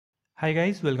Hi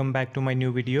guys, welcome back to my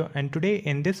new video, and today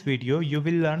in this video you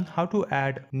will learn how to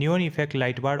add neon effect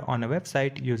light bar on a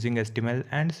website using HTML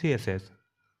and CSS.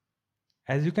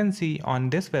 As you can see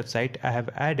on this website, I have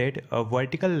added a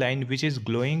vertical line which is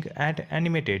glowing and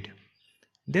animated.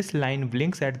 This line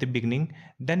blinks at the beginning,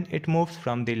 then it moves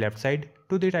from the left side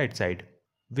to the right side.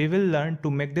 We will learn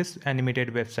to make this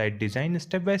animated website design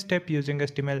step by step using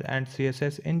HTML and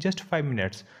CSS in just 5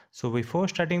 minutes. So before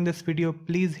starting this video,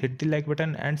 please hit the like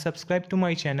button and subscribe to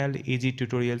my channel Easy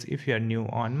Tutorials if you are new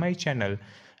on my channel.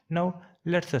 Now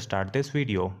let's start this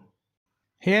video.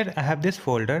 Here I have this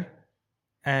folder,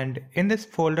 and in this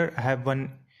folder I have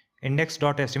one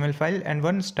index.html file and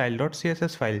one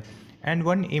style.css file and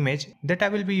one image that I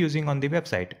will be using on the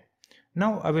website.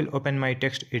 Now I will open my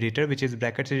text editor, which is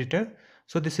brackets editor.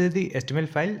 So this is the HTML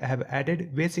file. I have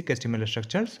added basic HTML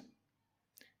structures,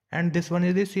 and this one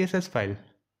is the CSS file.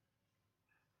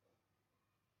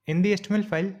 In the HTML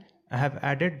file, I have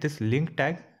added this link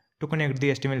tag to connect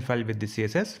the HTML file with the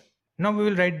CSS. Now we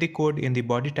will write the code in the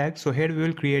body tag. So here we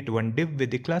will create one div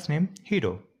with the class name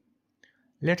hero.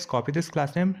 Let's copy this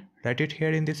class name, write it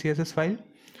here in the CSS file.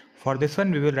 For this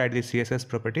one, we will write the CSS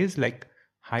properties like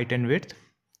height and width.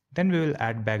 Then we will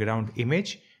add background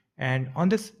image, and on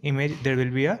this image there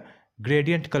will be a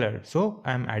gradient color. So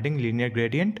I am adding linear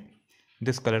gradient,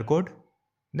 this color code,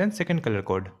 then second color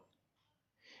code,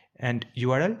 and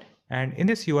URL. And in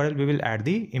this URL we will add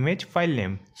the image file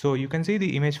name. So you can see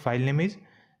the image file name is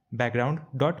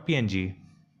background.png.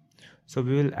 So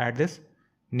we will add this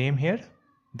name here.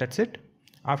 That's it.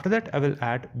 After that I will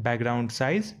add background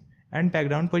size and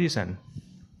background position.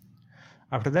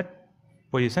 After that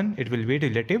position, it will be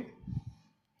relative.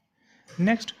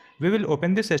 Next, we will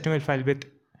open this HTML file with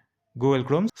Google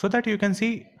Chrome so that you can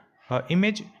see an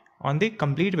image on the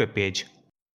complete web page.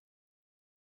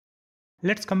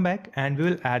 Let's come back and we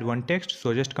will add one text.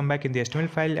 So just come back in the HTML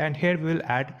file, and here we will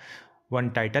add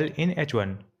one title in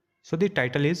H1. So the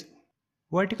title is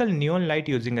vertical neon light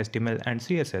using HTML and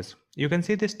CSS. You can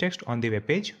see this text on the web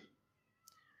page.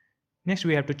 Next,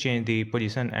 we have to change the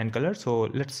position and color. So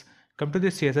let's come to the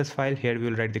CSS file. Here we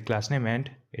will write the class name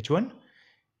and H1.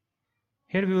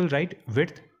 Here we will write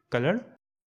width, color,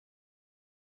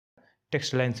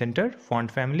 text align center, font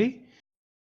family,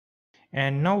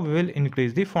 and now we will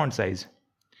increase the font size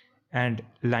and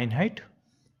line height.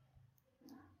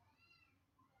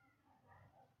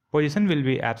 Position will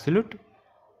be absolute,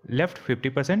 left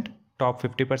 50%, top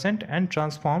 50%, and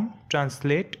transform,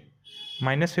 translate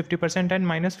 -50% and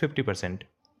 -50%.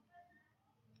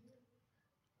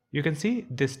 You can see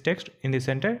this text in the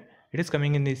center, it is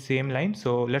coming in the same line.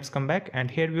 So let's come back,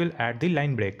 and here we will add the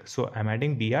line break. So I'm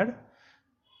adding BR.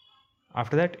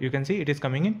 After that, you can see it is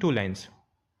coming in 2 lines.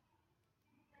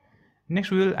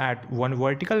 Next we will add one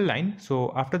vertical line.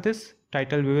 So after this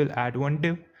title we will add one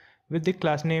div with the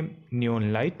class name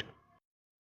neon light.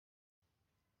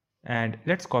 And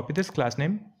let's copy this class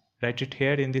name, write it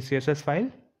here in the CSS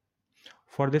file.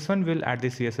 For this one we'll add the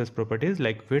CSS properties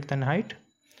like width and height.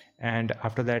 And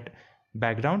after that,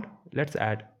 background, let's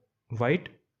add white,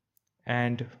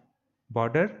 and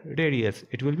border radius,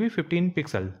 it will be 15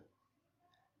 pixel.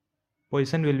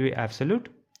 Position will be absolute,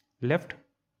 left,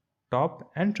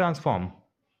 top, and transform.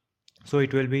 So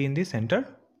it will be in the center.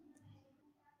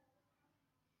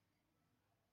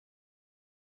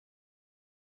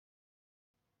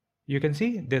 You can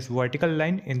see this vertical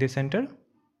line in the center.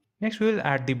 Next we will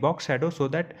add the box shadow so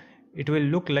that it will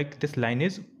look like this line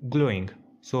is glowing.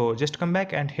 So just come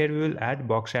back, and here we will add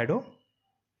box shadow.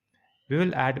 We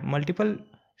will add multiple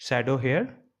shadow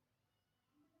here.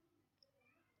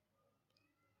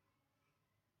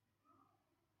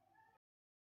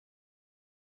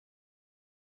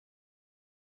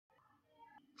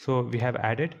 So we have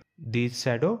added these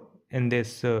shadow in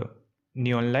this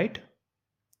neon light.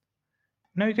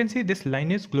 Now you can see this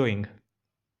line is glowing.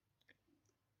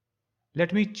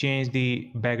 Let me change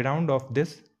the background of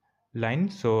this line.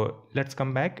 So let's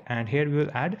come back, and here we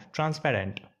will add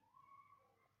transparent.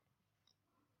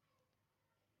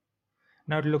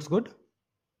 Now it looks good.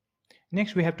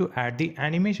 Next we have to add the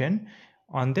animation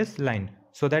on this line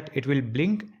so that it will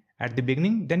blink at the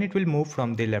beginning, then it will move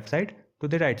from the left side to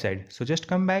the right side. So just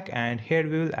come back, and here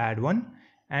we will add one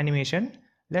animation.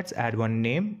 Let's add one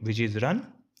name, which is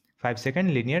run,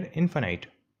 5-second linear infinite.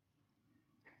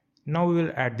 Now we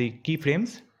will add the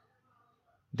keyframes,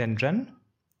 then run.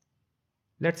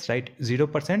 Let's write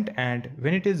 0%, and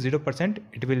when it is 0%,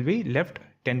 it will be left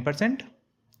 10%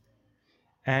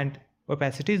 and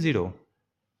opacity 0.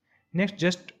 Next,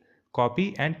 just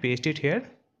copy and paste it here,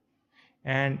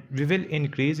 and we will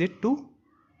increase it to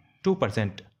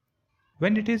 2%.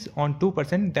 When it is on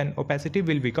 2%, then opacity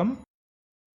will become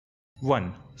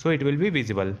 1, so it will be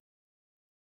visible.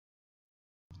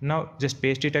 Now just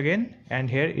paste it again, and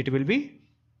here it will be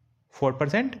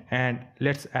 4%, and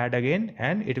let's add again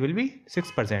and it will be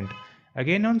 6%.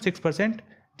 Again on 6%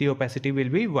 the opacity will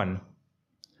be 1.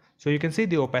 So you can see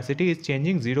the opacity is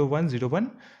changing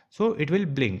 0101, so it will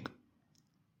blink.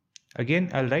 Again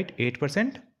I'll write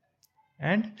 8%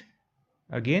 and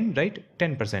again write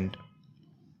 10%.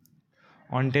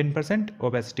 On 10%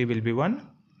 opacity will be 1,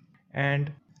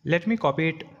 and let me copy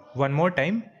it one more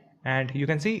time, and you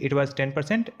can see it was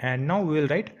 10%, and now we will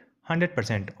write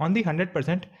 100%. On the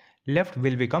 100%, left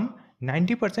will become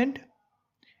 90%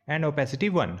 and opacity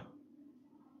 1.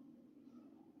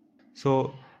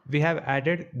 So we have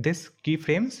added this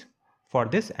keyframes for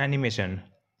this animation.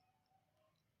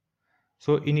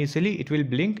 So initially it will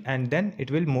blink and then it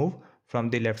will move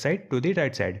from the left side to the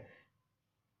right side.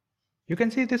 You can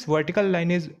see this vertical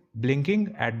line is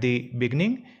blinking at the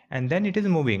beginning and then it is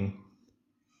moving.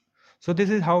 So this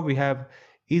is how we have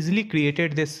easily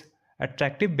created this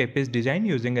attractive web page design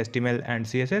using HTML and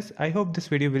CSS. I hope this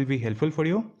video will be helpful for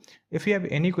you. If you have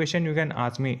any question, you can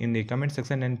ask me in the comment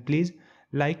section, and please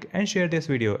like and share this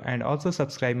video, and also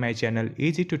subscribe my channel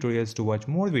Easy Tutorials to watch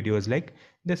more videos like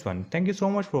this one. Thank you so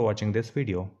much for watching this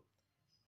video.